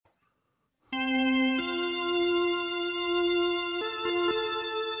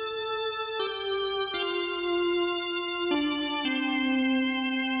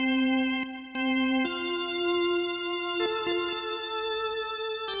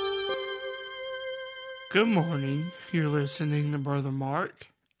Good morning. You're listening to Brother Mark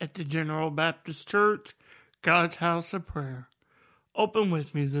at the General Baptist Church, God's House of Prayer. Open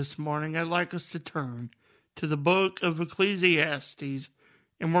with me this morning. I'd like us to turn to the book of Ecclesiastes,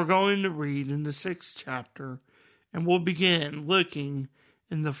 and we're going to read in the 6th chapter, and we'll begin looking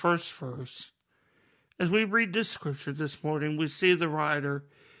in the first verse. As we read this scripture this morning, we see the writer.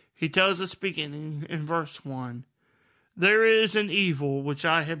 He tells us beginning in verse 1, "There is an evil which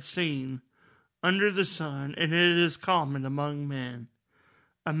I have seen under the sun, and it is common among men.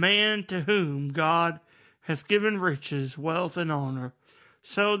 A man to whom God hath given riches, wealth, and honor,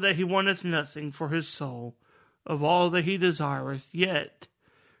 so that he wanteth nothing for his soul of all that he desireth, yet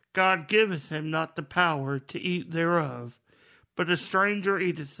God giveth him not the power to eat thereof, but a stranger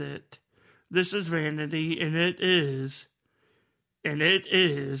eateth it. This is vanity, and it is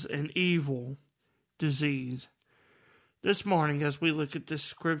an evil disease." This morning, as we look at this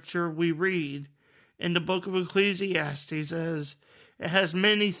scripture, we read in the book of Ecclesiastes as it has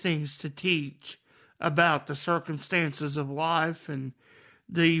many things to teach about the circumstances of life and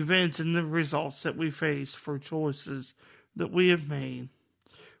the events and the results that we face for choices that we have made,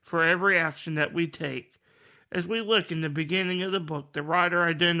 for every action that we take. As we look in the beginning of the book, the writer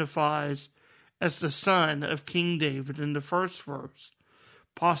identifies as the son of King David in the first verse,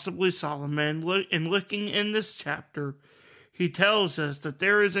 possibly Solomon. In looking in this chapter, he tells us that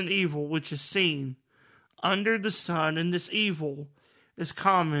there is an evil which is seen under the sun, and this evil is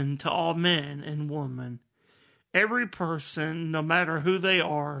common to all men and women. Every person, no matter who they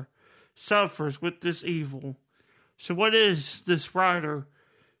are, suffers with this evil. So what is this writer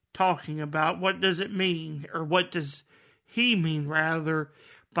talking about? What does it mean, or what does he mean, rather,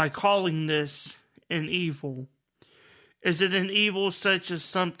 by calling this an evil? Is it an evil such as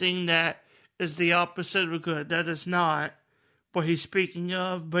something that is the opposite of good? That is not what he's speaking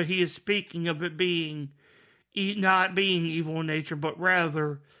of, but he is speaking of it being not being evil in nature, but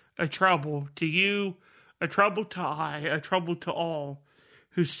rather a trouble to you, a trouble to I, a trouble to all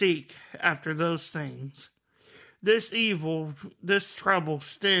who seek after those things. This evil, this trouble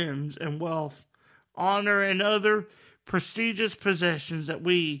stems in wealth, honor, and other prestigious possessions that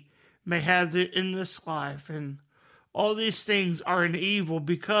we may have in this life. And all these things are an evil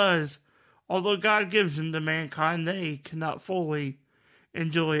because although God gives them to mankind, they cannot fully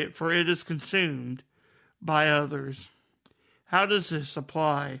enjoy it, for it is consumed by others. How does this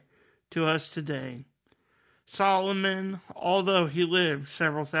apply to us today? Solomon, although he lived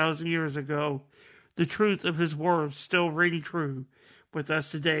several thousand years ago, the truth of his words still ring true with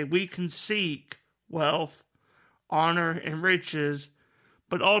us today. We can seek wealth, honor, and riches,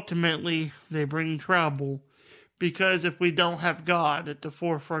 but ultimately they bring trouble. Because if we don't have God at the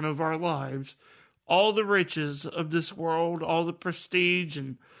forefront of our lives, all the riches of this world, all the prestige,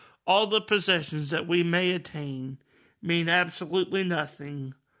 and all the possessions that we may attain mean absolutely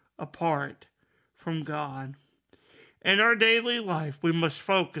nothing apart from God. In our daily life, we must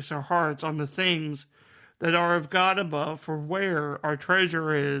focus our hearts on the things that are of God above, for where our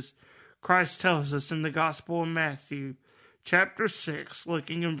treasure is, Christ tells us in the Gospel of Matthew, chapter 6,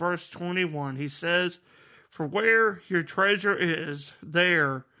 looking in verse 21, he says, "For where your treasure is,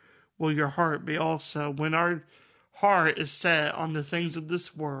 there will your heart be also." When our heart is set on the things of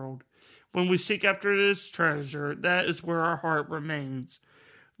this world, when we seek after this treasure, that is where our heart remains.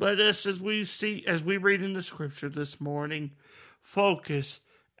 Let us, as we read in the scripture this morning, focus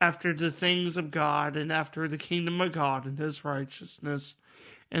after the things of God and after the kingdom of God and his righteousness.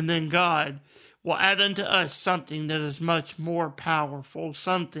 And then God will add unto us something that is much more powerful,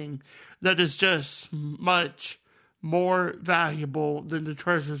 something that is just much more valuable than the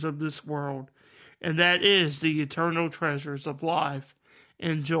treasures of this world. And that is the eternal treasures of life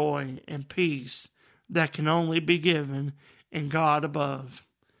and joy and peace that can only be given in God above.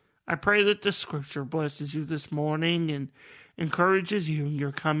 I pray that this scripture blesses you this morning and encourages you in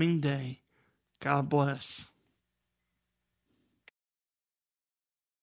your coming day. God bless.